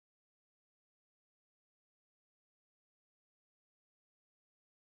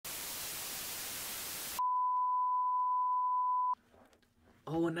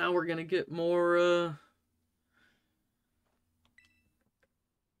Oh, and now we're gonna get more,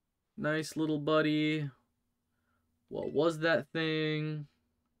 nice little buddy. What was that thing?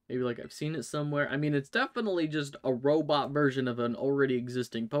 Maybe like I've seen it somewhere. I mean, it's definitely just a robot version of an already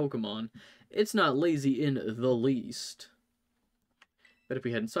existing Pokemon. It's not lazy in the least. But if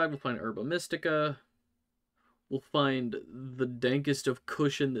we head inside, we'll find Herba Mystica. We'll find the dankest of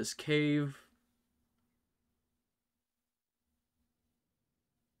Kush in this cave.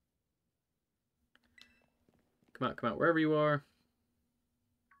 Come out, wherever you are.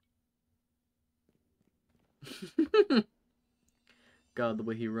 God, the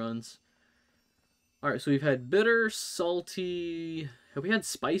way he runs. Alright, so we've had bitter, salty... Have we had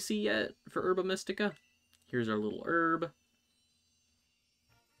spicy yet for Herba Mystica? Here's our little herb.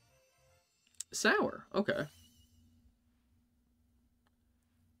 Sour, okay.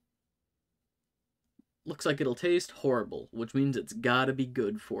 Looks like it'll taste horrible, which means it's gotta be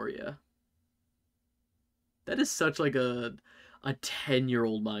good for you. That is such like a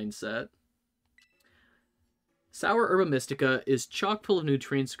 10-year-old mindset. Sour Herba Mystica is chock full of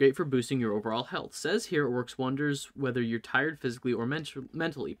nutrients, great for boosting your overall health. Says here it works wonders whether you're tired physically or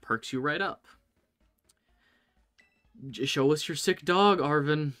mentally. Perks you right up. Show us your sick dog,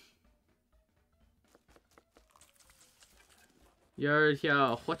 Arvin.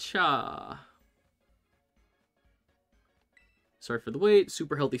 Yeah, whatcha? Sorry for the wait.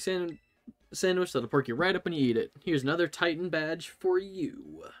 Super healthy sandwich that'll perk you right up when you eat it. Here's another Titan badge for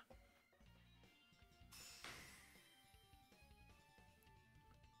you.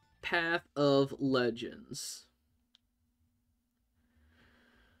 Path of Legends.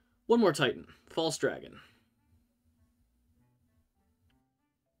 One more Titan. False Dragon.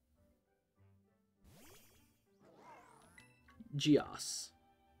 Geos.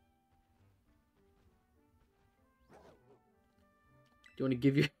 Do you want to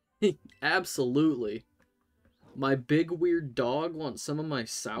give your... Absolutely. My big weird dog wants some of my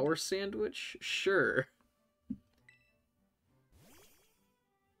sour sandwich? Sure.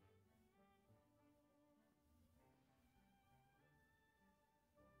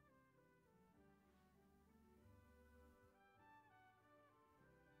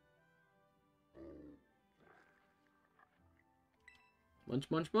 Munch,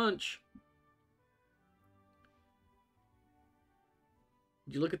 munch, munch.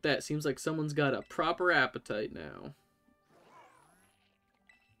 You look at that. Seems like someone's got a proper appetite now.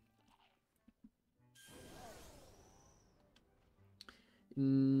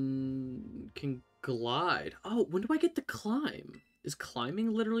 Can glide. Oh, when do I get the climb? Is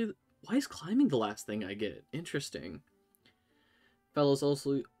climbing literally... Why is climbing the last thing I get? Interesting. Fellow's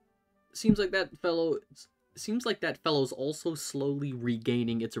also... Seems like that fellow's also slowly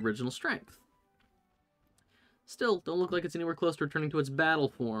regaining its original strength. Still, don't look like it's anywhere close to returning to its battle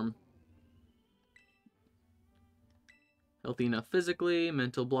form. Healthy enough physically.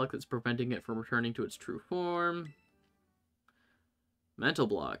 Mental block that's preventing it from returning to its true form. Mental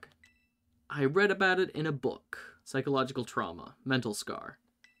block. I read about it in a book. Psychological trauma. Mental scar.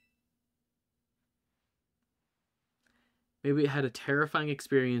 Maybe it had a terrifying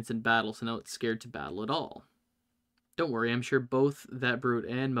experience in battle, so now it's scared to battle at all. Don't worry, I'm sure both that brute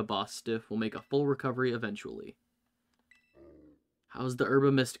and my boss Stiff will make a full recovery eventually. How's the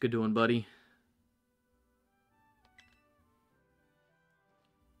Herba Mystica doing, buddy?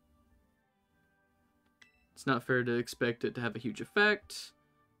 It's not fair to expect it to have a huge effect.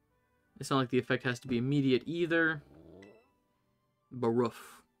 It's not like the effect has to be immediate either. Baroof.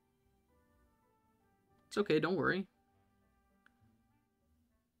 It's okay, don't worry.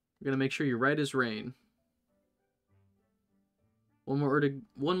 We're gonna make sure you're right as rain. One more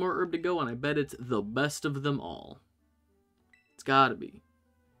herb to go, and I bet it's the best of them all. It's gotta be.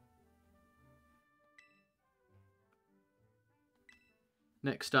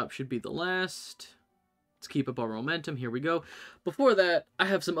 Next stop should be the last. Let's keep up our momentum. Here we go. Before that, I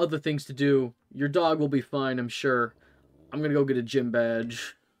have some other things to do. Your dog will be fine, I'm sure. I'm gonna go get a gym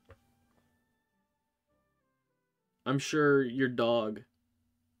badge. I'm sure your dog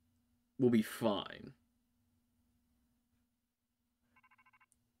will be fine.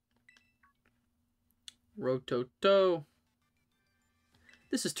 Rototo.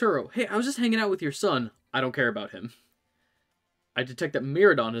 This is Turo. Hey, I was just hanging out with your son. I don't care about him. I detect that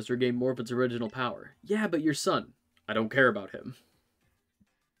Miraidon has regained more of its original power. Yeah, but your son. I don't care about him.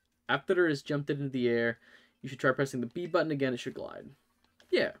 After it has jumped into the air, you should try pressing the B button again. It should glide.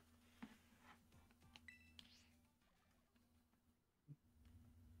 Yeah.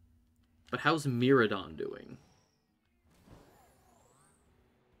 But how's Miraidon doing?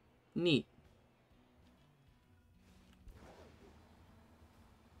 Neat.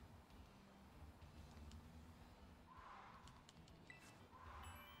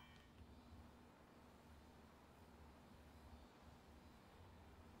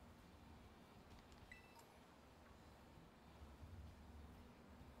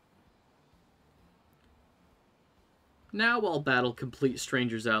 Now I'll battle complete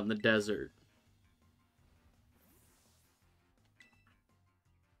strangers out in the desert.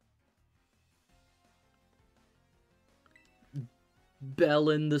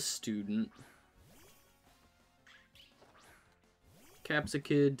 Bellin the student.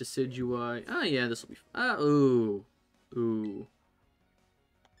 Capsicid, Decidui. Ah, yeah, this will be... ooh. Ooh.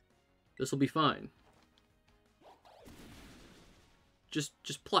 This will be fine. Just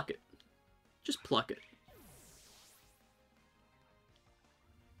pluck it. Just pluck it.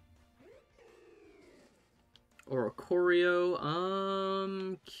 Oricorio.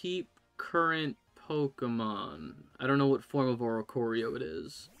 Keep current Pokemon. I don't know what form of Oricorio it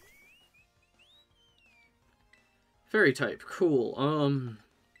is. Fairy type. Cool.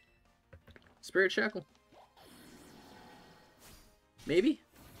 Spirit Shackle. Maybe?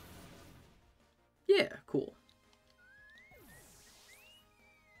 Yeah, cool.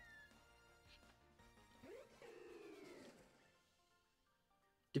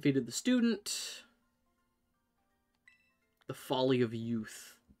 Defeated the student. The folly of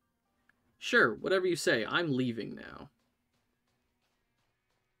youth. Sure, whatever you say. I'm leaving now.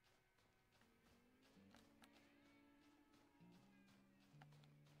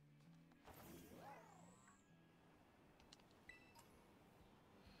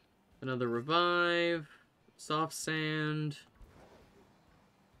 Another revive. Soft sand.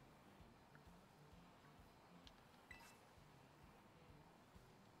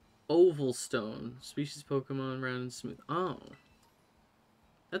 Oval stone. Species Pokemon round and smooth. Oh.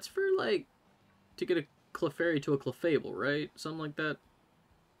 That's for, like, to get a Clefairy to a Clefable, right? Something like that.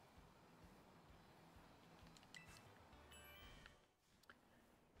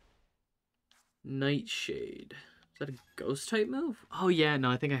 Nightshade. Is that a ghost type move? Oh yeah,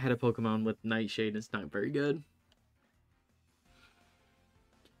 no, I think I had a Pokemon with Nightshade and it's not very good.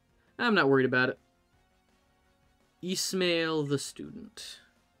 I'm not worried about it. Ismail the student.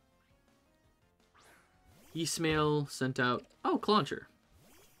 Ismail sent out... Oh, Clauncher.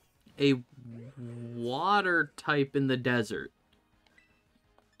 A water type in the desert.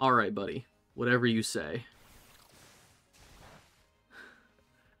 Alright, buddy. Whatever you say.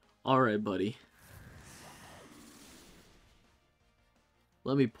 Alright, buddy.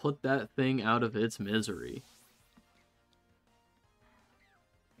 Let me put that thing out of its misery.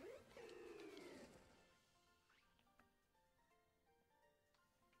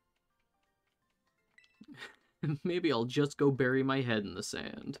 Maybe I'll just go bury my head in the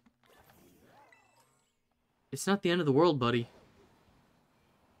sand. It's not the end of the world, buddy.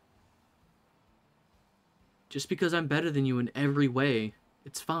 Just because I'm better than you in every way,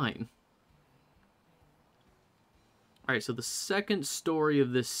 it's fine. Alright, so the second story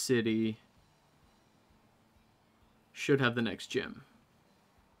of this city should have the next gym.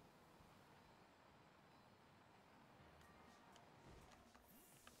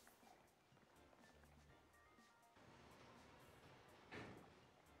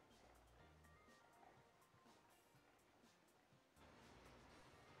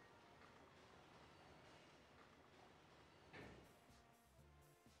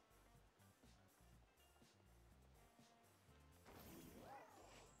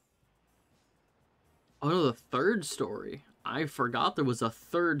 Oh no, the third story. I forgot there was a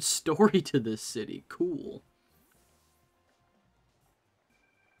third story to this city. Cool.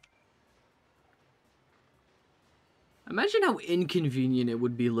 Imagine how inconvenient it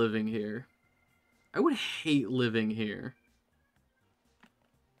would be living here. I would hate living here.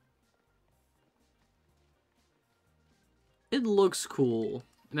 It looks cool,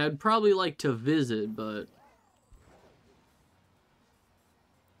 and I'd probably like to visit, but...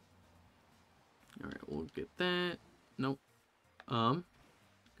 Alright, we'll get that. Nope. Come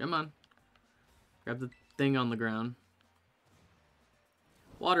on. Grab the thing on the ground.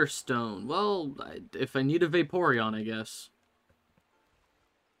 Waterstone. Well, if I need a Vaporeon, I guess.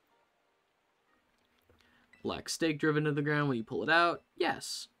 Black stake driven to the ground when you pull it out.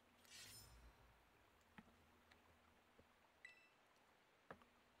 Yes.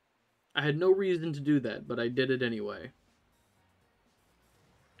 I had no reason to do that, but I did it anyway.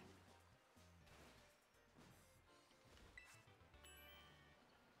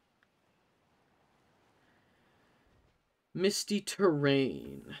 Misty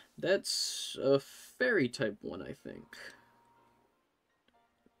Terrain. That's a fairy type one, I think.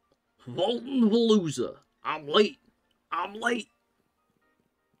 Vaultin Veluza. I'm late. I'm late.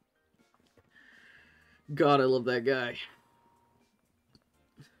 God, I love that guy.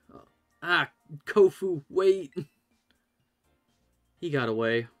 Kofu, wait. He got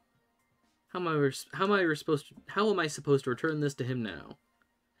away. How am I supposed to return this to him now?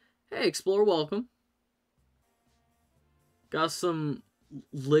 Hey, Explorer, welcome. Got some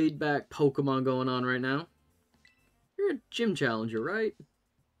laid-back Pokemon going on right now. You're a gym challenger, right?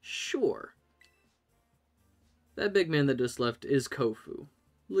 Sure. That big man that just left is Kofu,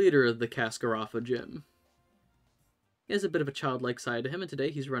 leader of the Kaskarafa gym. He has a bit of a childlike side to him, and today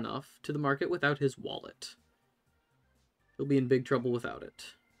he's run off to the market without his wallet. He'll be in big trouble without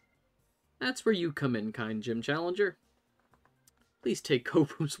it. That's where you come in, kind gym challenger. Please take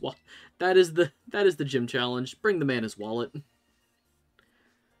Kofu's wallet. That is the gym challenge. Bring the man his wallet.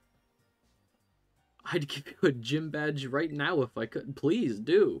 I'd give you a gym badge right now if I could. Please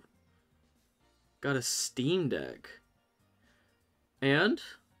do. Got a Steam Deck. And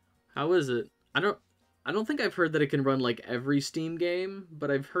how is it? I don't think I've heard that it can run like every Steam game,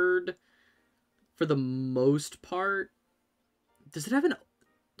 but I've heard for the most part. Does it have an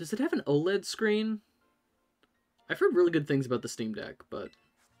OLED screen? I've heard really good things about the Steam Deck, but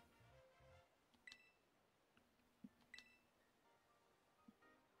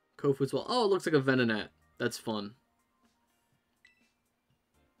Kofu's well. Oh, it looks like a Venonat. That's fun.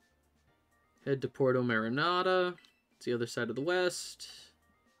 Head to Porto Marinata. It's the other side of the west.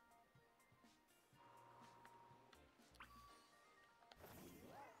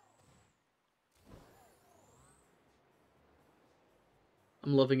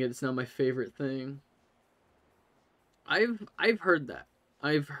 I'm loving it. It's now my favorite thing. I've heard that.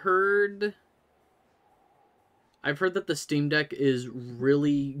 I've heard that the Steam Deck is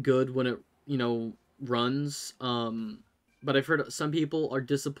really good when it, runs. But I've heard some people are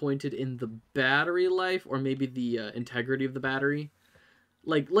disappointed in the battery life or maybe the integrity of the battery.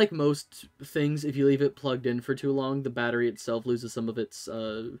 Like most things, if you leave it plugged in for too long, the battery itself loses some of its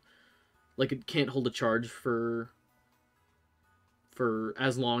it can't hold a charge for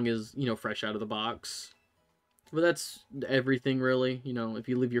as long as, fresh out of the box. But that's everything, really. If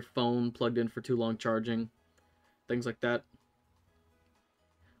you leave your phone plugged in for too long charging, things like that.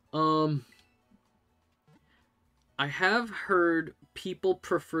 I have heard people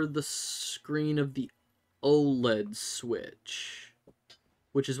prefer the screen of the OLED Switch,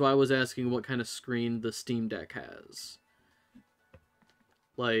 which is why I was asking what kind of screen the Steam Deck has.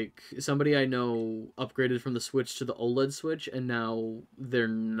 Like, somebody I know upgraded from the Switch to the OLED Switch, and now they're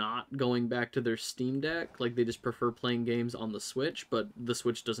not going back to their Steam Deck. Like, they just prefer playing games on the Switch, but the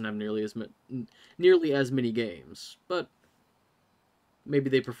Switch doesn't have nearly as many games. But maybe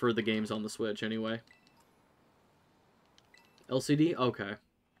they prefer the games on the Switch anyway. LCD? Okay.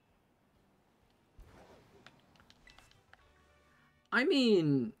 I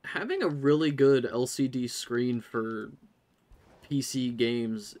mean, having a really good LCD screen for PC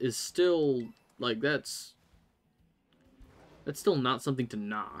games is still, that's still not something to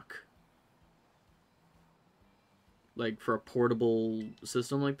knock. Like, for a portable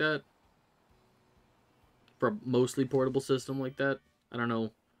system like that? For a mostly portable system like that? I don't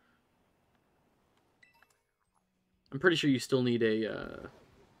know. I'm pretty sure you still need an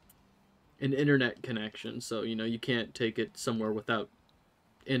internet connection, so, you can't take it somewhere without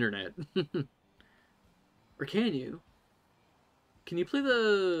internet. Or can you? Can you play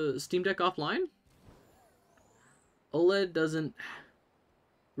the Steam Deck offline? OLED doesn't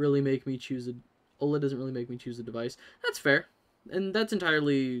really make me choose a device. That's fair. And that's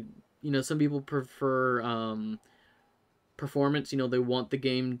entirely, some people prefer performance. They want the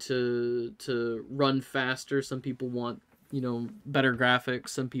game to run faster. Some people want, better graphics.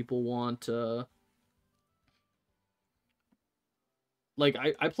 Some people want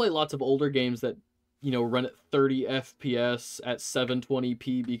I play lots of older games that run at 30 FPS at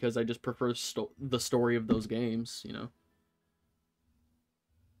 720p because I just prefer the story of those games,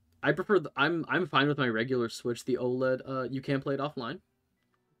 I prefer I'm fine with my regular Switch, the OLED. You can play it offline.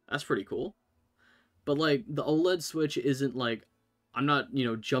 That's pretty cool. But the OLED Switch isn't I'm not,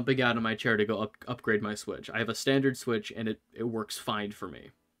 jumping out of my chair to go upgrade my Switch. I have a standard Switch and it works fine for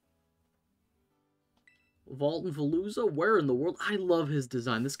me. Vaultin Veluza, where in the world? I love his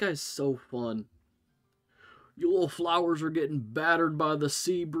design. This guy's so fun. Your little flowers are getting battered by the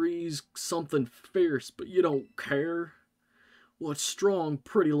sea breeze, something fierce, but you don't care. What strong,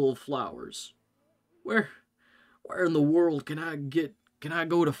 pretty little flowers. Where in the world can I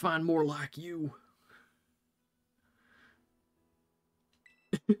go to find more like you?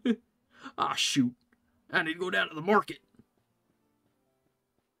 Ah, shoot. I need to go down to the market.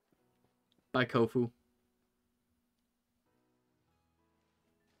 Bye, Kofu.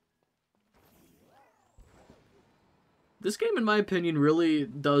 This game, in my opinion, really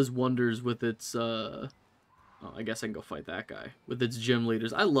does wonders with its, oh, I guess I can go fight that guy. With its gym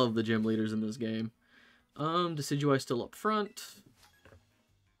leaders. I love the gym leaders in this game. Decidueye still up front.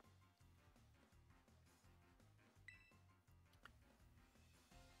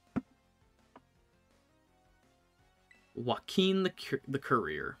 Joaquin the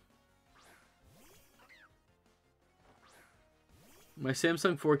Courier. My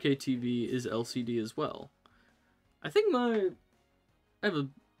Samsung 4K TV is LCD as well. I think I have a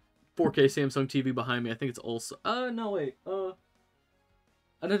 4K Samsung TV behind me. I think it's also... no, wait.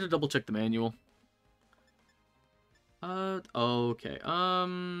 I'd have to double check the manual. Okay.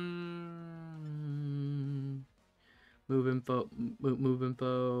 Move info,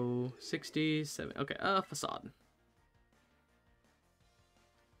 67. Okay, facade.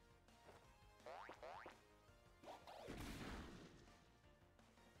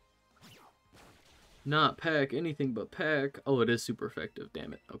 Not peck, anything but peck. Oh, it is super effective,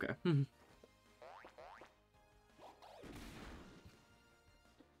 damn it. Okay.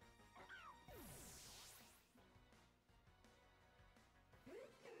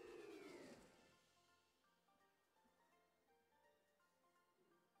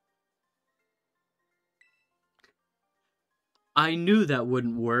 I knew that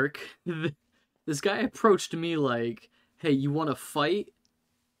wouldn't work. This guy approached me like, hey, you want to fight?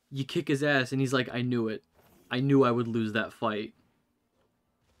 You kick his ass, and he's like, I knew it. I knew I would lose that fight.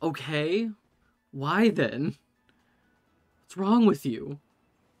 Okay. Why then? What's wrong with you?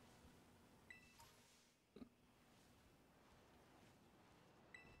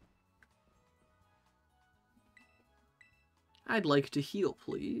 I'd like to heal,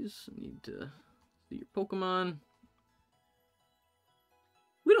 please. I need to see your Pokemon.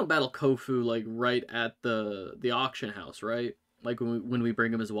 We don't battle Kofu, like, right at the auction house, right? Like, when we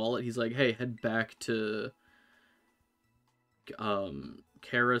bring him his wallet, he's like, hey, head back to... Cascarafa?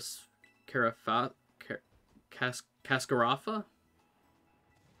 I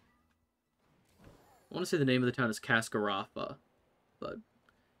want to say the name of the town is Cascarafa, but...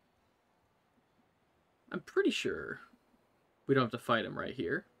 I'm pretty sure we don't have to fight him right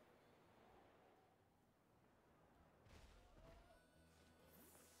here.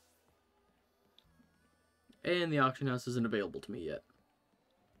 And the auction house isn't available to me yet.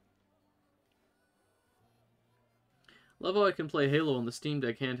 Love how I can play Halo on the Steam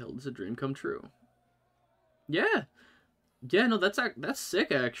Deck handheld. It's a dream come true. Yeah. Yeah, no, that's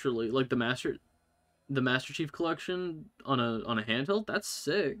sick actually. Like the Master Chief Collection on a handheld, that's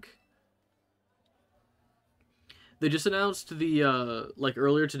sick. They just announced the like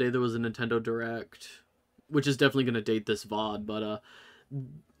earlier today there was a Nintendo Direct, which is definitely going to date this VOD, but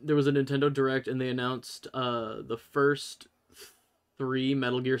there was a Nintendo Direct and they announced the first 3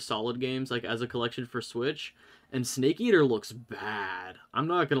 Metal Gear Solid games like as a collection for Switch, and Snake Eater looks bad. I'm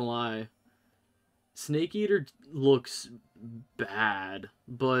not going to lie. Snake Eater looks bad,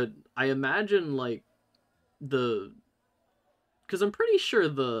 but I imagine like cuz I'm pretty sure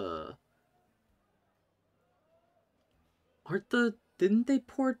didn't they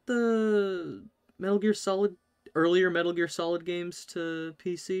port the earlier Metal Gear Solid games to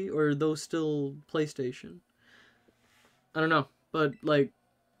PC, or are those still PlayStation? I don't know, but like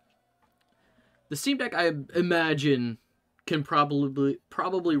the Steam Deck, I imagine, can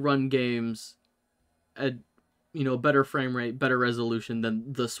probably run games at, you know, better frame rate, better resolution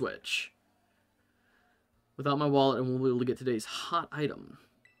than the Switch. Without my wallet, and we'll be able to get today's hot item.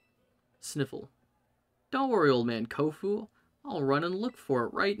 Sniffle. Don't worry, old man Kofu. I'll run and look for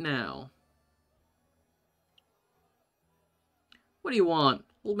it right now. What do you want?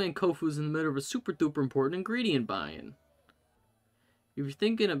 Old man Kofu's in the middle of a super duper important ingredient buying. If you're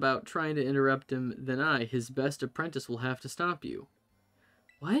thinking about trying to interrupt him, then his best apprentice, will have to stop you.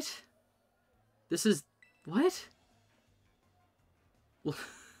 What? This is... what?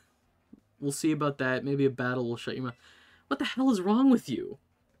 We'll see about that. Maybe a battle will shut your mouth. What the hell is wrong with you?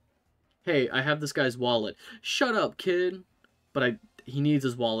 Hey, I have this guy's wallet. Shut up, kid. But he needs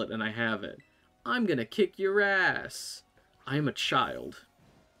his wallet, and I have it. I'm gonna kick your ass. I'm a child.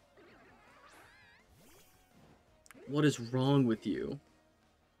 What is wrong with you?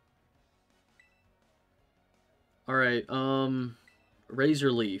 Alright,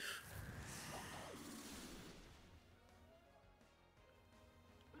 Razor Leaf.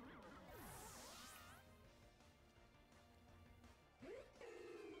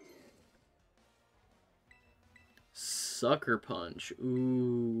 Sucker Punch.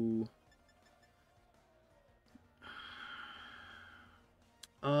 Ooh.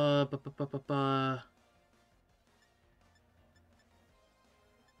 Oh,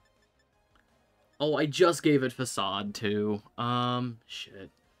 I just gave it Facade, too. Shit.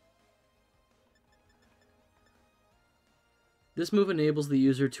 This move enables the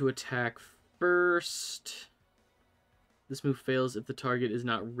user to attack first. This move fails if the target is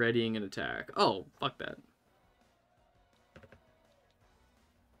not readying an attack. Oh, fuck that.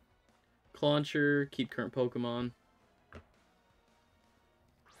 Clauncher, keep current Pokemon.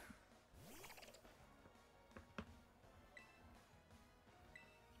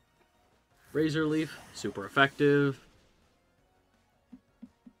 Razor Leaf, super effective.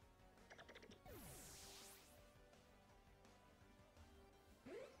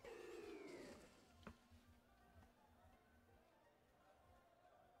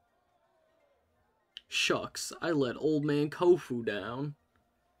 Shucks, I let old man Kofu down.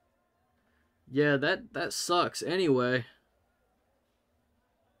 Yeah, that sucks. Anyway.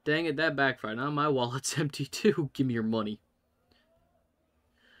 Dang it, that backfired. Now my wallet's empty too. Give me your money.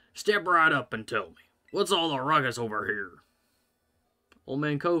 Step right up and tell me. What's all the ruckus over here? Old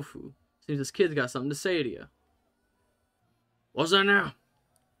man Kofu. Seems this kid's got something to say to you. What's that now?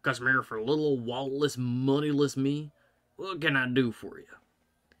 Customer here for little walletless, moneyless me? What can I do for you?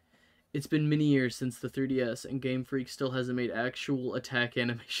 It's been many years since the 3DS, and Game Freak still hasn't made actual attack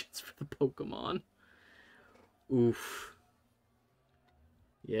animations for the Pokemon. Oof.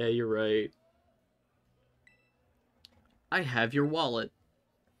 Yeah, you're right. I have your wallet.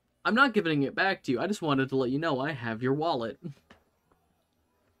 I'm not giving it back to you. I just wanted to let you know I have your wallet.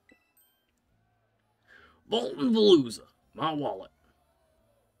 Vaultin Veluza, my wallet.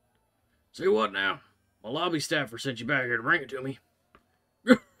 Say what now? My lobby staffer sent you back here to bring it to me.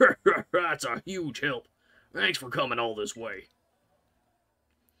 That's a huge help. Thanks for coming all this way.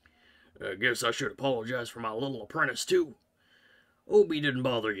 I guess I should apologize for my little apprentice, too. Hope he didn't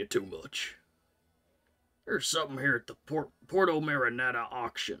bother you too much. There's something here at the Porto Marinetta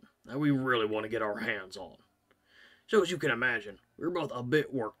auction that we really want to get our hands on. So as you can imagine, we were both a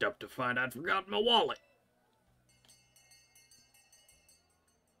bit worked up to find I'd forgotten my wallet.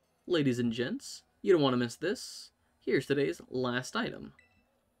 Ladies and gents, you don't want to miss this. Here's today's last item.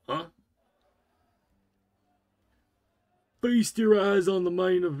 Huh? Feast your eyes on the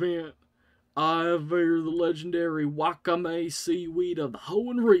main event. I have here the legendary Wakame seaweed of the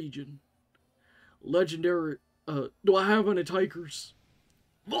Hoenn region. Legendary, do I have any takers?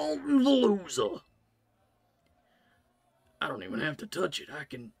 Vaultin Veluza. I don't even have to touch it.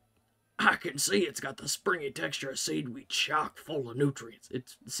 I can see it's got the springy texture of seaweed, chock full of nutrients.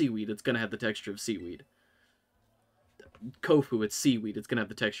 It's seaweed. It's gonna have the texture of seaweed. Kofu, it's seaweed. It's gonna have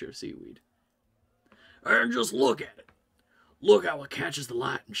the texture of seaweed. And just look at it. Look how it catches the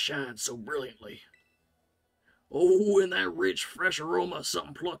light and shines so brilliantly. Oh, and that rich, fresh aroma of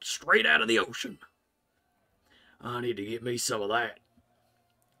something plucked straight out of the ocean. I need to get me some of that.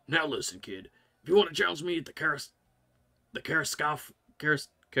 Now listen, kid. If you want to challenge me at the If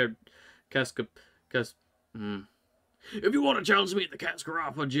you want to challenge me at the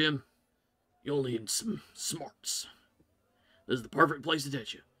Cascarafa gym, you'll need some smarts. This is the perfect place to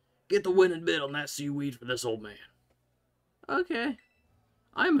touch you. Get the winning bid on that seaweed for this old man. Okay.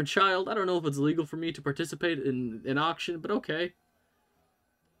 I'm a child. I don't know if it's legal for me to participate in an auction, but okay.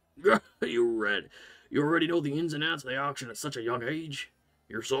 You already know the ins and outs of the auction at such a young age.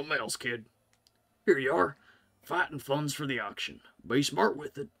 You're something else, kid. Here you are, fighting funds for the auction. Be smart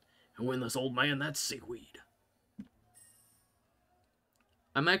with it, and win this old man that seaweed.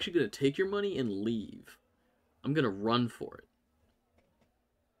 I'm actually going to take your money and leave. I'm going to run for it.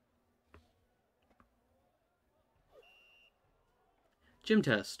 Gym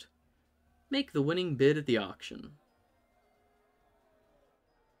test. Make the winning bid at the auction.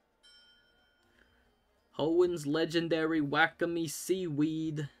 Hoenn's legendary Wakame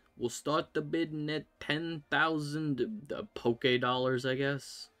seaweed will start the bidding at 10,000 Poke dollars, I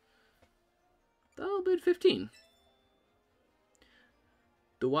guess. I'll bid 15.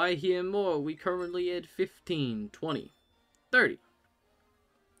 Do I hear more? We currently at 15, 20, 30.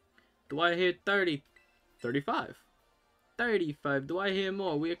 Do I hear 30? 35. 35. Do I hear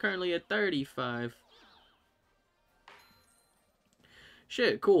more? We are currently at 35.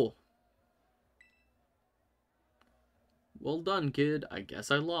 Shit, cool. Well done, kid. I guess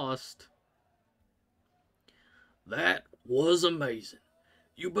I lost. That was amazing.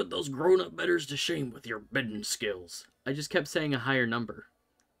 You put those grown-up bettors to shame with your bidding skills. I just kept saying a higher number.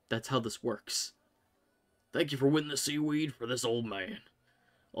 That's how this works. Thank you for winning the seaweed for this old man.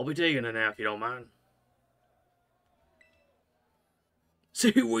 I'll be taking it now if you don't mind.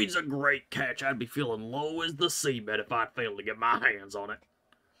 Seaweed's a great catch. I'd be feeling low as the seabed if I failed to get my hands on it.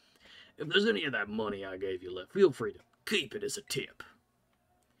 If there's any of that money I gave you left, feel free to keep it as a tip.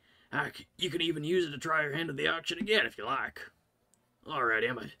 You can even use it to try your hand at the auction again if you like. Alright,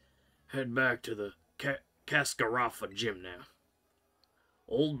 Emma. Head back to the Cascarafa gym now.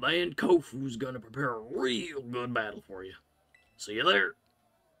 Old man Kofu's gonna prepare a real good battle for you. See you there.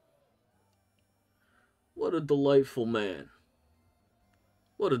 What a delightful man.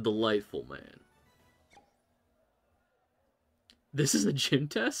 What a delightful man. This is a gym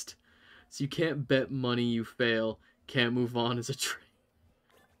test? So you can't bet money, you fail. Can't move on as a train.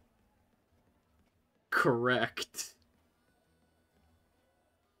 Correct.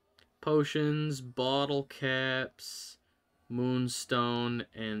 Potions, bottle caps, moonstone,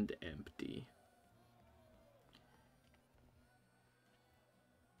 and empty.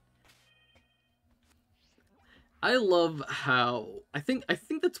 I love how I think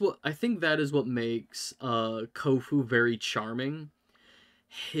that is what makes Kofu very charming.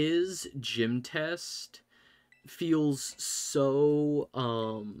 His gym test feels so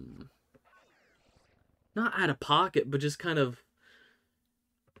not out of pocket, but just kind of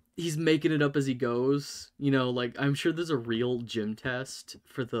he's making it up as he goes. You know, like I'm sure there's a real gym test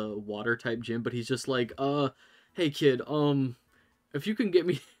for the water type gym, but he's just like, hey kid, if you can get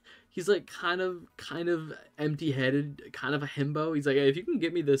me he's like kind of empty-headed, kind of a himbo. He's like, hey, if you can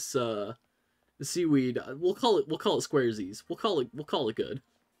get me this seaweed, we'll call it squaresies. We'll call it good.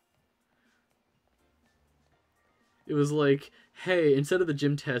 It was like, hey, instead of the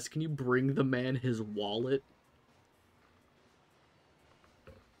gym test, can you bring the man his wallet?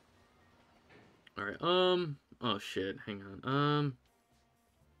 Alright, oh shit, hang on.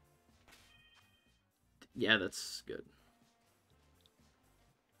 Yeah, that's good.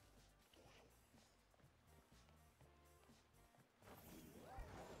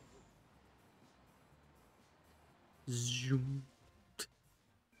 Zoom.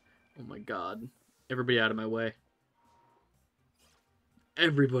 Oh my god. Everybody out of my way.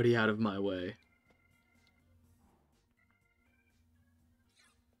 Everybody out of my way.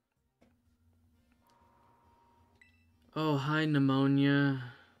 Oh, hi, pneumonia.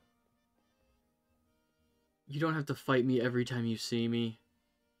 You don't have to fight me every time you see me.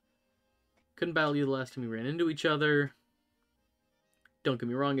 Couldn't battle you the last time we ran into each other. Don't get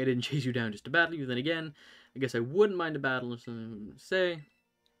me wrong, I didn't chase you down just to battle you. Then again, I guess I wouldn't mind a battle if something to say.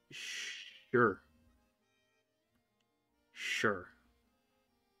 Sure. Sure.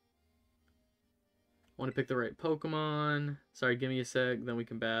 Want to pick the right Pokemon. Sorry, give me a sec, then we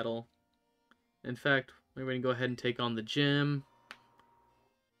can battle. In fact, we're going to go ahead and take on the gym.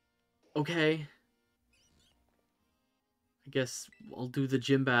 Okay. I guess I'll do the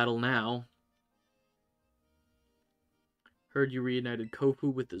gym battle now. Heard you reunited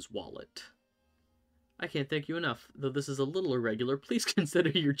Kofu with his wallet. I can't thank you enough. Though this is a little irregular, please consider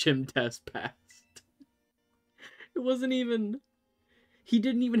your gym test passed. It wasn't even... He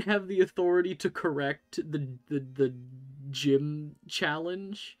didn't even have the authority to correct the gym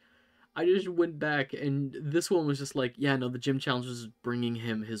challenge. I just went back, and this one was just like, yeah, no, the gym challenge was bringing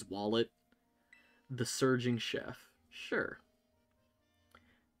him his wallet. The Surging Chef. Sure.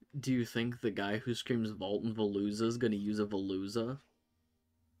 Do you think the guy who screams Vaultin Veluza is going to use a Veluza?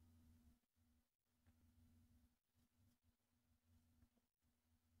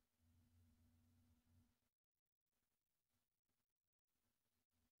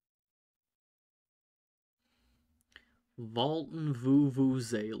 Vaultin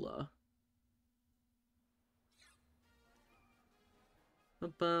Vuvuzela.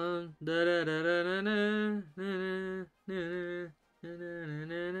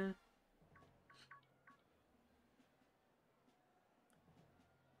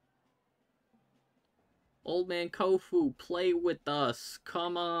 Old man Kofu, play with us.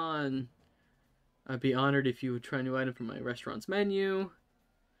 Come on. I'd be honored if you would try a new item from my restaurant's menu.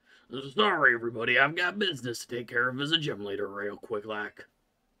 Sorry, everybody. I've got business to take care of as a gym leader real quick, like.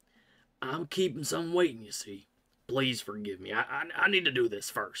 I'm keeping some waiting, you see. Please forgive me. I need to do this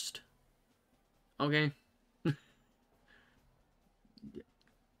first. Okay.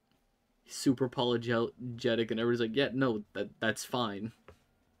 Super apologetic, and everybody's like, yeah, no, that's fine.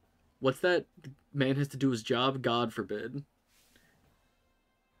 What's that? Man has to do his job? God forbid.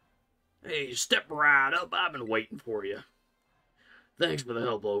 Hey, step right up. I've been waiting for you. Thanks for the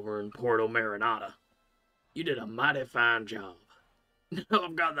help over in Porto Marinata. You did a mighty fine job. Now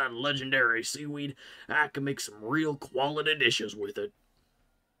I've got that legendary seaweed, I can make some real quality dishes with it.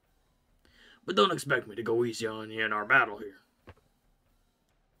 But don't expect me to go easy on you in our battle here.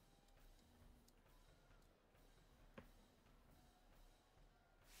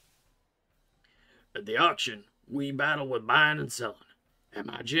 At the auction, we battle with buying and selling. At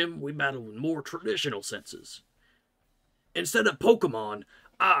my gym, we battle with more traditional senses. Instead of Pokemon,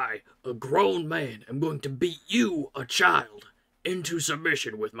 I, a grown man, am going to beat you, a child, into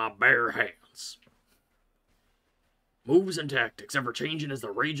submission with my bare hands. Moves and tactics ever changing as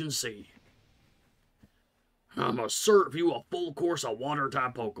the raging sea. I must serve you a full course of water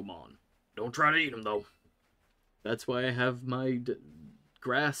type Pokemon. Don't try to eat them though. That's why I have my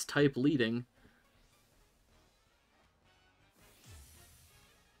grass type leading.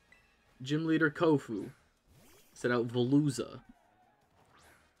 Gym leader Kofu. Set out Veluza.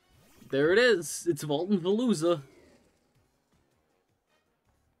 There it is. It's Vaultin Veluza.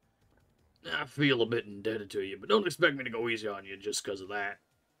 I feel a bit indebted to you, but don't expect me to go easy on you just because of that.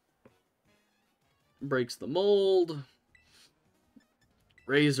 Breaks the mold.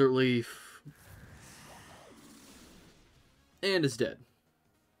 Razor Leaf. And is dead.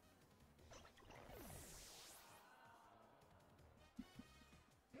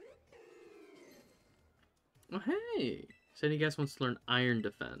 Oh, hey. Said you guys wants to learn Iron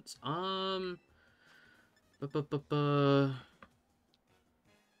Defense. No.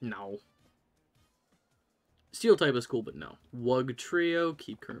 Steel type is cool, but no. Wug Trio,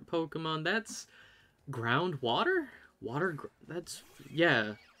 keep current Pokemon. That's ground water? That's,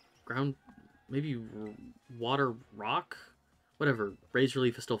 yeah. Ground, maybe water rock? Whatever. Razor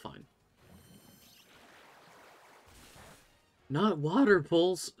Leaf is still fine. Not Water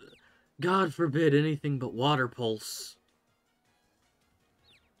Pulse. God forbid anything but Water Pulse.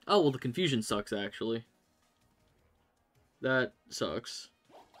 Oh, well, the confusion sucks, actually. That sucks.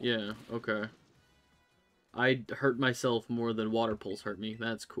 Yeah, okay. I hurt myself more than Water Pulse hurt me.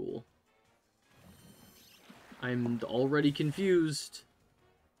 That's cool. I'm already confused.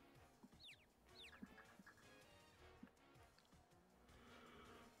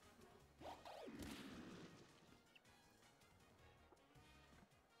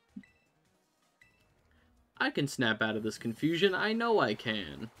 I can snap out of this confusion. I know I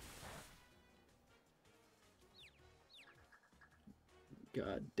can.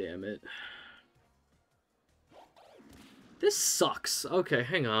 God damn it. This sucks. Okay,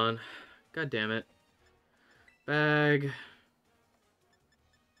 hang on. God damn it. Bag.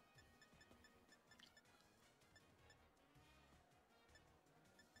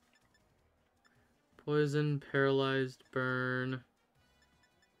 Poison, paralyzed, burn.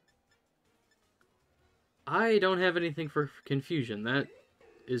 I don't have anything for confusion. That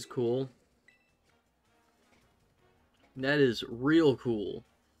is cool. That is real cool.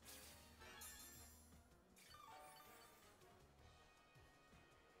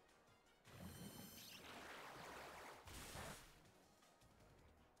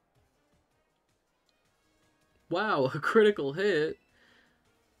 Wow, a critical hit.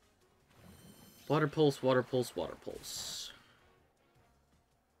 Water Pulse, Water Pulse, Water Pulse.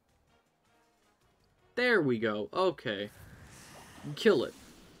 There we go. Okay. Kill it.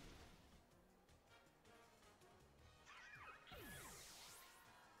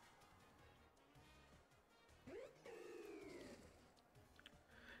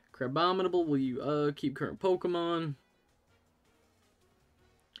 Crabominable, will you keep current Pokemon?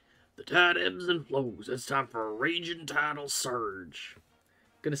 The tide ebbs and flows. It's time for a raging tidal surge.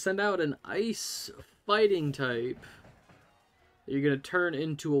 Gonna send out an ice fighting type. You're gonna turn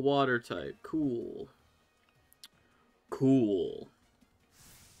into a water type. Cool. Cool.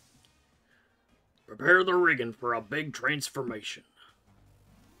 Prepare the rigging for a big transformation.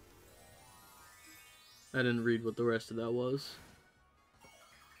 I didn't read what the rest of that was.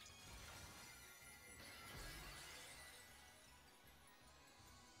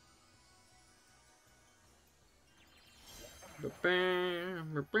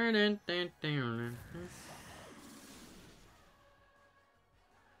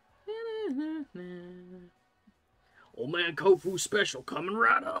 Old man Kofu special coming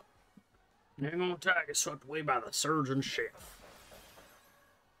right up. Hang on tight, get swept away by the surgeon chef.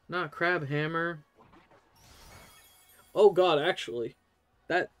 Not Crab Hammer. Oh god, actually.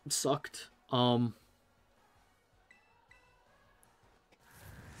 That sucked.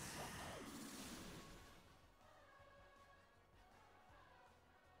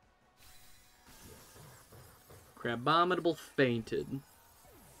 Crabominable fainted.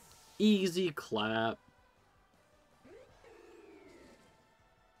 Easy clap.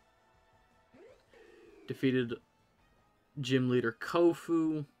 Defeated gym leader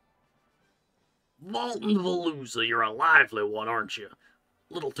Kofu. Vaultin Veluza, you're a lively one, aren't you?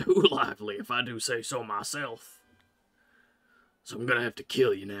 A little too lively, if I do say so myself. So I'm gonna have to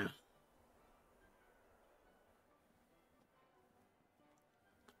kill you now.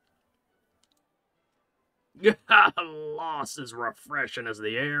 Loss is refreshing as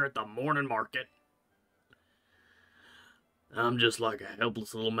the air at the morning market. I'm just like a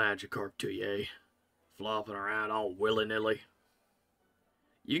helpless little Magikarp to you, eh? Flopping around all willy-nilly.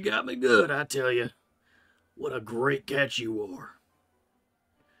 You got me good, I tell you. What a great catch you are.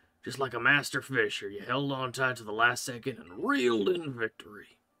 Just like a master fisher, you held on tight to the last second and reeled in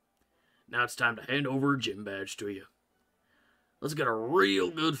victory. Now it's time to hand over a gym badge to you. Let's get a real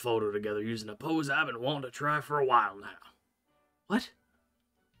good photo together using a pose I've been wanting to try for a while now. What?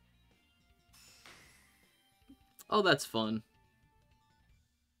 Oh, that's fun.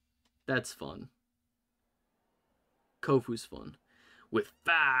 That's fun. Kofu's fun. With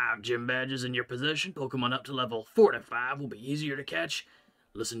 5 gym badges in your possession, Pokemon up to level 45 will be easier to catch,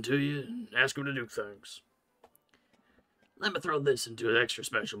 listen to you, and ask them to do things. Let me throw this into an extra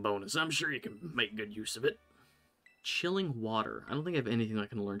special bonus. I'm sure you can make good use of it. Chilling water. I don't think I have anything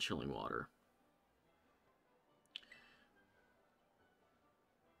that can learn chilling water.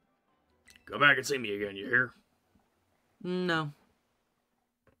 Go back and see me again, you hear? No.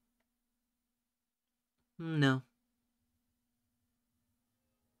 No.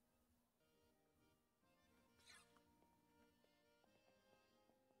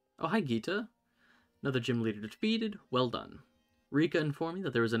 Oh, hi, Gita. Another gym leader defeated. Well done. Rika informed me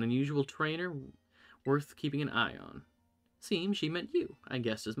that there was an unusual trainer worth keeping an eye on. Seems she meant you. I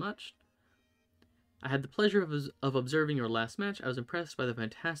guessed as much. I had the pleasure of observing your last match. I was impressed by the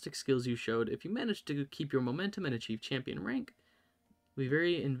fantastic skills you showed. If you manage to keep your momentum and achieve champion rank, I'll be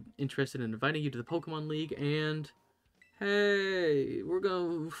very interested in inviting you to the Pokemon League and... Hey, we're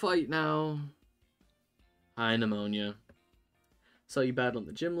gonna fight now. Hi, Pneumonia. Saw you battling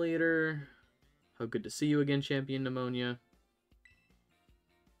the gym leader. How good to see you again, Champion Pneumonia.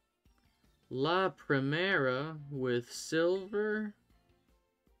 La Primera with Silver.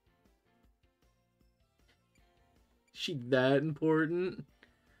 She that important?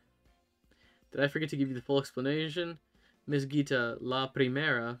 Did I forget to give you the full explanation? Miss Gita, La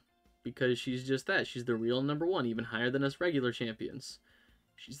Primera, because she's just that. She's the real #1, even higher than us regular champions.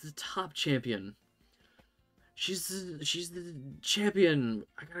 She's the top champion. She's the champion.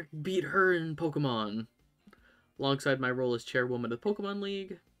 I gotta beat her in Pokemon. Alongside my role as chairwoman of the Pokemon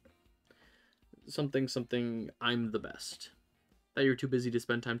League. Something, I'm the best. Thought you were too busy to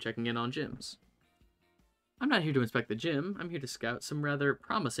spend time checking in on gyms. I'm not here to inspect the gym. I'm here to scout some rather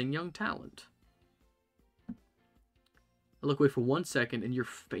promising young talent. I look away for 1 second and you're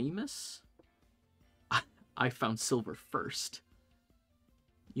famous? I found Silver first.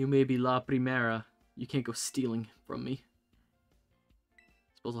 You may be La Primera. You can't go stealing from me.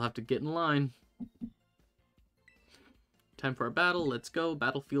 Suppose I'll have to get in line. Time for a battle. Let's go.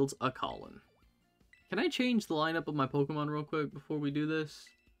 Battlefield's a-callin'. Can I change the lineup of my Pokemon real quick before we do this?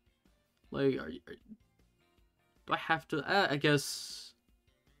 Like, do I have to? I guess.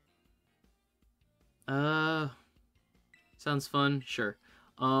 Sounds fun. Sure.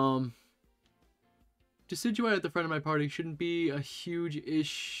 Decidueye at the front of my party shouldn't be a huge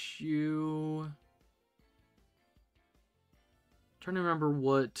issue. Trying to remember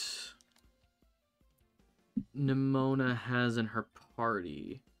what Nimona has in her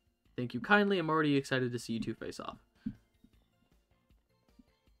party. Thank you kindly. I'm already excited to see you two face off.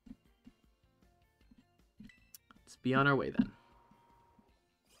 Let's be on our way then.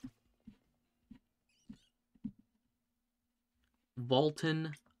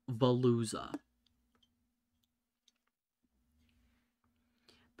 Vaultin Veluza.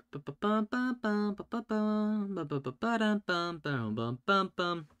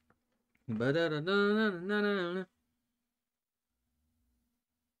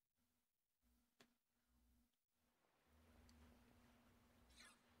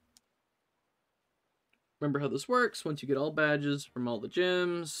 Remember how this works. Once you get all badges from all the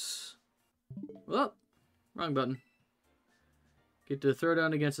gyms... Oh, wrong button. Get to throw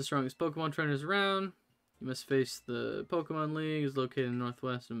down against the strongest Pokemon trainers around. You must face the Pokemon League. It's located in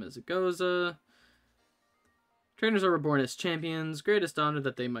northwest of Mesagoza. Trainers are reborn as champions. Greatest honor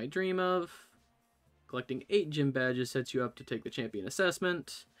that they might dream of. Collecting 8 gym badges sets you up to take the champion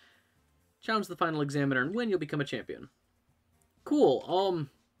assessment. Challenge the final examiner and win, you'll become a champion. Cool.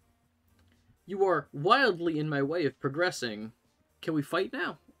 You are wildly in my way of progressing. Can we fight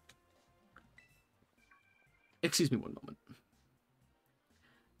now? Excuse me one moment.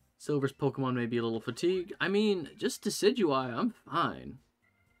 Silver's Pokemon may be a little fatigued. I mean, just Decidueye, I'm fine.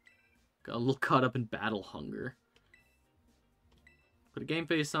 Got a little caught up in battle hunger. Put a game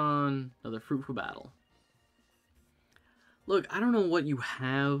face on. Another fruitful battle. Look, I don't know what you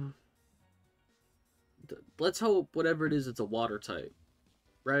have. Let's hope whatever it is, it's a water type.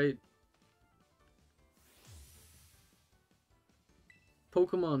 Right?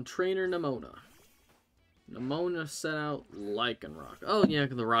 Pokemon Trainer Nimona. Nimona set out Lycanroc. Oh yeah,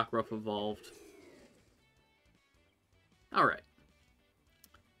 the Rockruff evolved. Alright.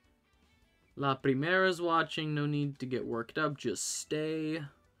 La Primera's watching. No need to get worked up. Just stay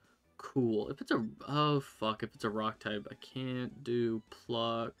cool. If it's a... Oh, fuck. If it's a rock type, I can't do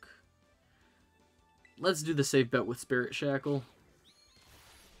Pluck. Let's do the safe bet with Spirit Shackle.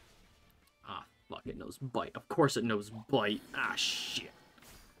 Ah, fuck. It knows Bite. Of course it knows Bite. Ah, shit.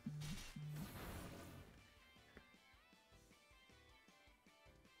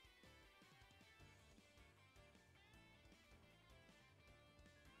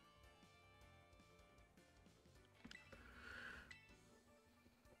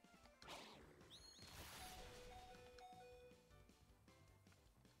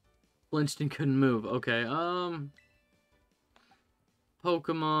 Flinched and couldn't move. Okay,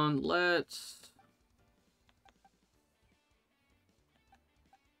 Pokemon, let's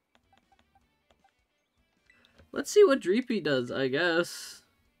see what Dreepy does, I guess.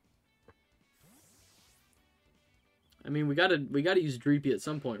 I mean, we gotta use Dreepy at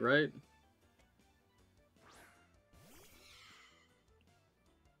some point, right?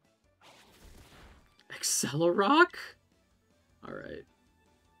 Accelerock? Alright.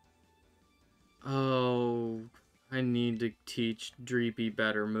 Oh, I need to teach Dreepy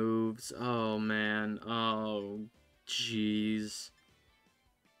better moves. Oh, man. Oh, jeez.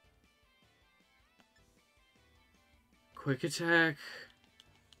 Quick attack.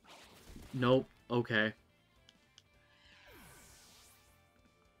 Nope. Okay.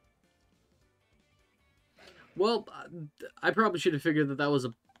 Well, I probably should have figured that that was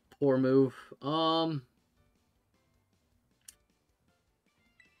a poor move.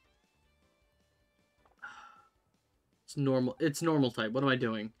 It's normal. It's normal type. What am I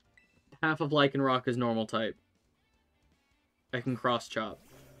doing? Half of Lycanroc is normal type. I can cross chop.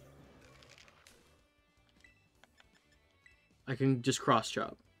 I can just cross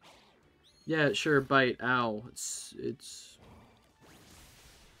chop. Yeah, sure, bite. Ow. It's...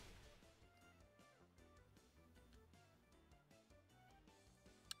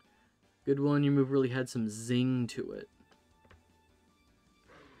 Good one. Your move really had some zing to it.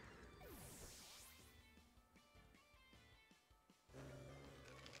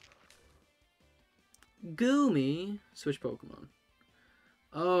 Goomy. Switch Pokemon.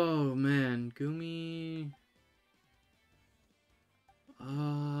 Oh, man. Goomy...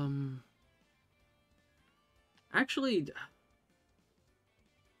 Actually...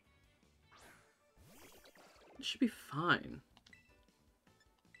 It should be fine.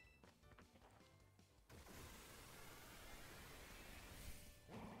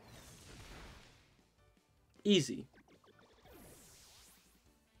 Easy.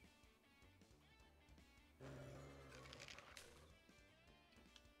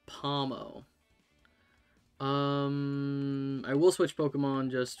 Pomo. I will switch Pokemon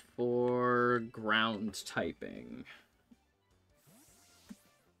just for ground typing.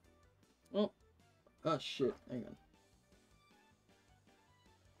 Oh. Oh, shit. Hang on.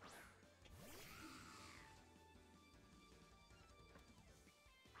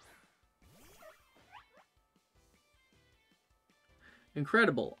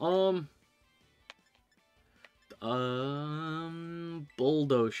 Incredible.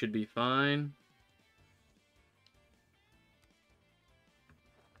 Bulldo should be fine.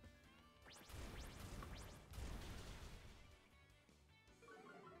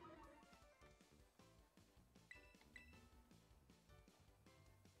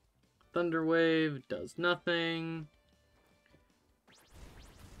 Thunder Wave does nothing.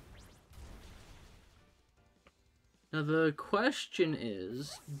 Now the question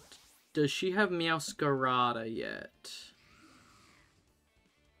is, does she have Meowscarada yet?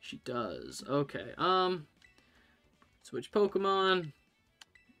 She does. Okay. Switch Pokemon.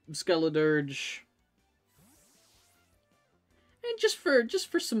 Skeledirge. And just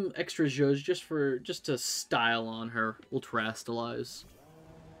for some extra zhuzh, just to style on her, we'll Terastallize.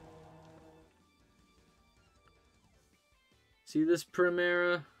 See this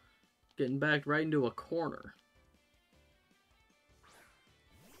Primera? Getting backed right into a corner.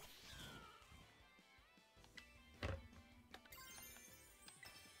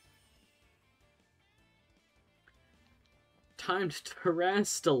 Time to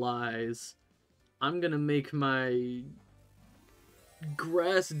Terastallize. I'm gonna make my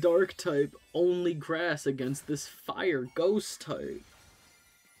grass dark type only grass against this fire ghost type.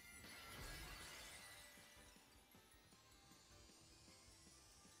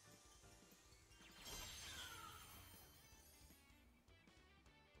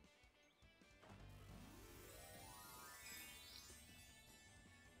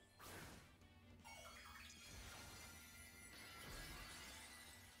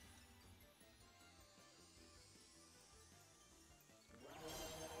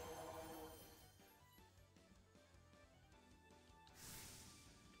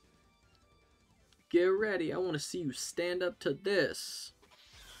 Get ready, I want to see you stand up to this.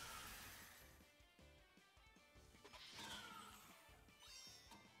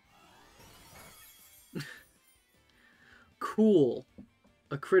 Cool.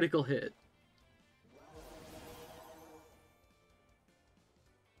 A critical hit.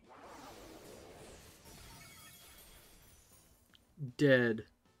 Dead.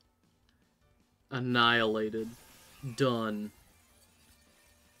 Annihilated. Done.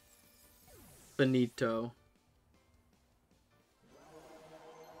 Finito.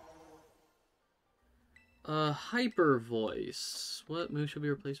 Hyper Voice. What move should be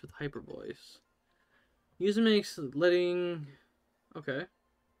replaced with Hyper Voice? User makes letting... Okay.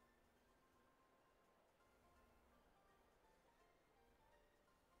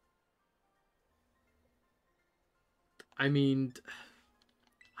 I mean,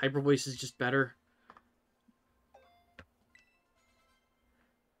 Hyper Voice is just better.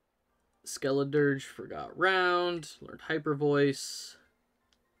 Skeledirge forgot round, learned Hyper Voice,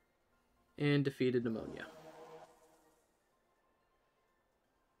 and defeated Pneumonia.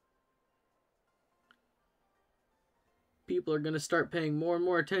 People are going to start paying more and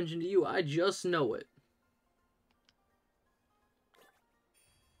more attention to you. I just know it.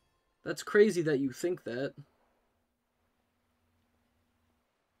 That's crazy that you think that.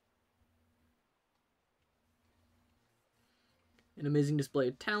 An amazing display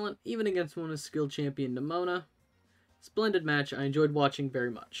of talent, even against one of skilled champion Nemona. Splendid match. I enjoyed watching very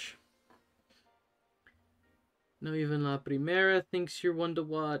much. No, even La Primera thinks you're one to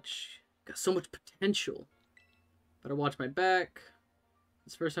watch. Got so much potential. Better watch my back.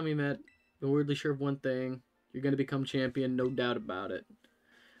 It's the first time we met. Been weirdly sure of one thing. You're going to become champion, no doubt about it.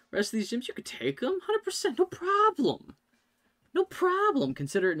 Rest of these gyms, you could take them. 100%, no problem. No problem.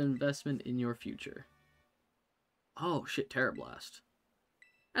 Consider it an investment in your future. Oh, shit, Terra Blast.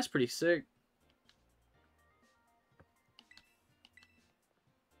 That's pretty sick.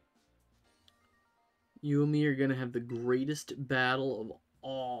 You and me are going to have the greatest battle of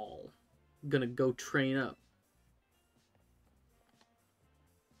all. Gonna go train up.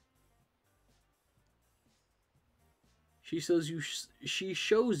 She shows you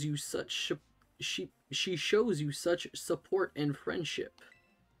such support and friendship.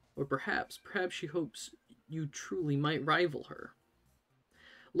 Or perhaps she hopes you truly might rival her.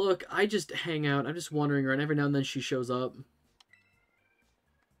 Look, I just hang out. I'm just wandering around. Every now and then she shows up.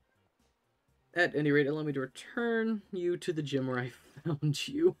 At any rate, allow me to return you to the gym where I found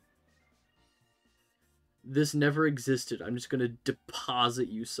you. This never existed. I'm just gonna deposit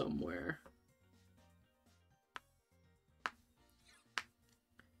you somewhere.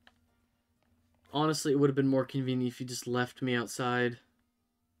 Honestly, it would have been more convenient if you just left me outside.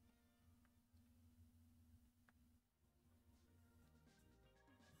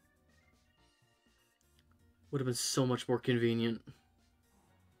 Would have been so much more convenient.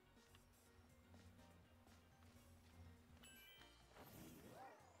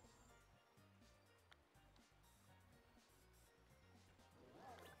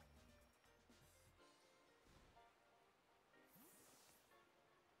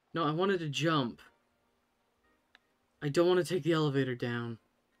 No, I wanted to jump. I don't want to take the elevator down.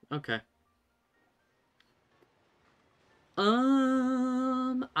 Okay.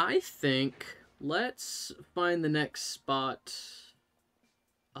 I think let's find the next spot.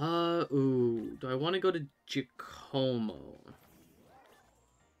 Ooh, do I want to go to Giacomo?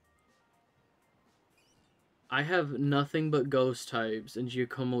 I have nothing but ghost types, and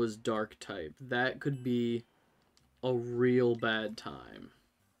Giacomo is dark type. That could be a real bad time.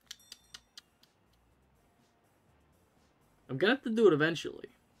 I'm gonna have to do it eventually.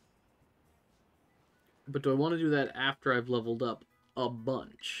 But do I want to do that after I've leveled up a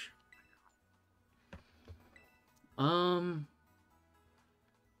bunch? Bum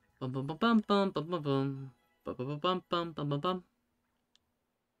bum bum bum bum bum bum bum bum bum bum bum bum bum bum.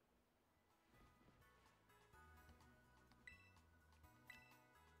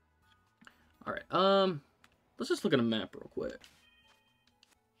 Alright, let's just look at a map real quick.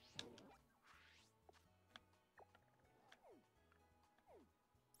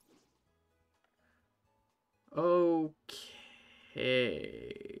 Okay.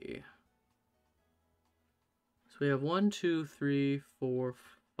 So we have 1, 2, 3, 4,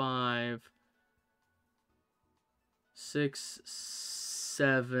 5, 6,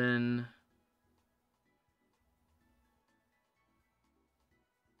 7.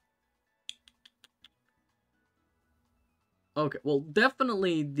 Okay, well,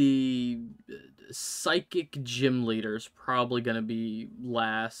 definitely the psychic gym leader is probably going to be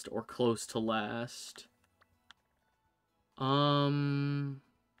last or close to last.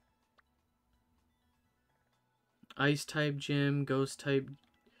 Ice type gym, ghost type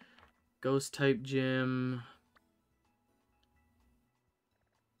gym.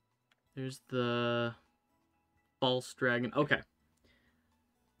 There's the false dragon. Okay.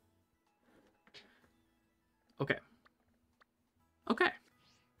 Okay. Okay.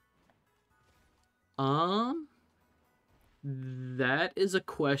 That is a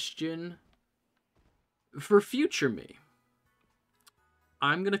question for future me.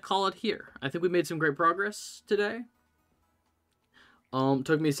 I'm going to call it here. I think we made some great progress today.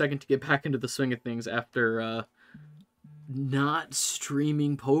 Took me a second to get back into the swing of things after not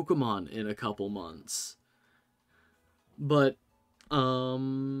streaming Pokemon in a couple months. But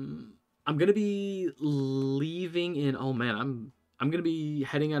I'm gonna be leaving in, oh man, I'm gonna be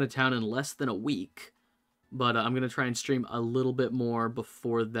heading out of town in less than a week. But I'm gonna try and stream a little bit more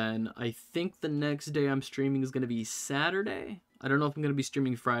before then. I think the next day I'm streaming is gonna be Saturday. I don't know if I'm gonna be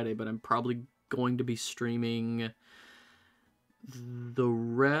streaming Friday, but I'm probably going to be streaming the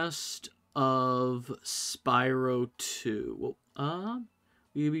rest of Spyro 2. Well,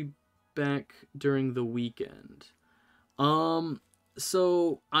 we'll be back during the weekend.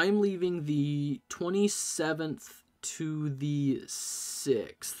 So I'm leaving the 27th to the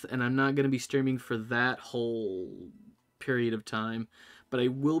 6th, and I'm not going to be streaming for that whole period of time, but I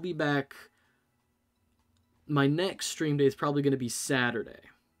will be back. My next stream day is probably going to be Saturday,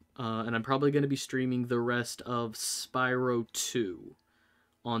 and I'm probably going to be streaming the rest of Spyro 2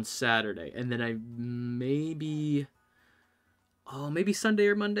 on Saturday, and then maybe Sunday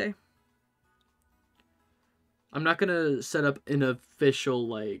or Monday. I'm not gonna set up an official,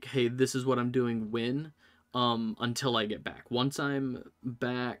 like, hey, this is what I'm doing until I get back. Once I'm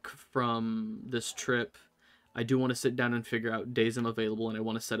back from this trip, I do want to sit down and figure out days I'm available, and I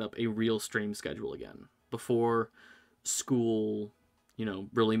want to set up a real stream schedule again before school,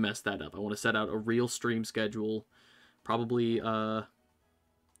 really messed that up. I want to set out a real stream schedule, probably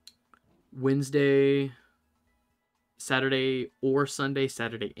Wednesday, Saturday or Sunday,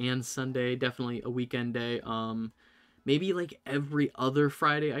 Saturday and Sunday, definitely a weekend day. Maybe like every other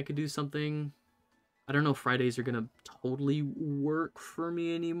Friday I could do something. I don't know if Fridays are gonna totally work for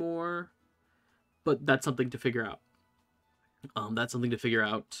me anymore, but that's something to figure out.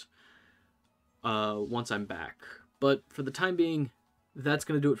 Once I'm back. But for the time being, that's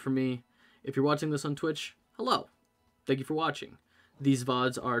gonna do it for me. If you're watching this on Twitch, hello. Thank you for watching. These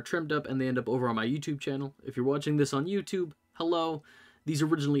VODs are trimmed up and they end up over on my YouTube channel. If you're watching this on YouTube, hello. These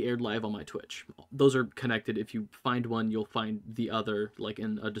originally aired live on my Twitch. Those are connected. If you find one, you'll find the other, like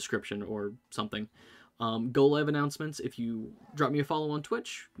in a description or something. Go live announcements. If you drop me a follow on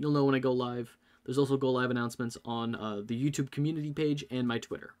Twitch, you'll know when I go live. There's also go live announcements on the YouTube community page and my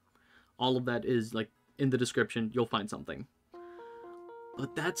Twitter. All of that is like in the description. You'll find something.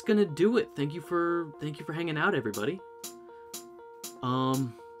 But that's gonna do it. Thank you for hanging out, everybody.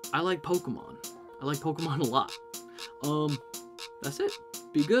 I like Pokemon. I like Pokemon a lot. That's it.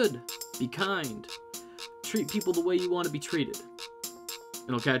 Be good. Be kind. Treat people the way you want to be treated.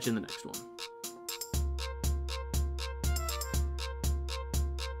 And I'll catch you in the next one.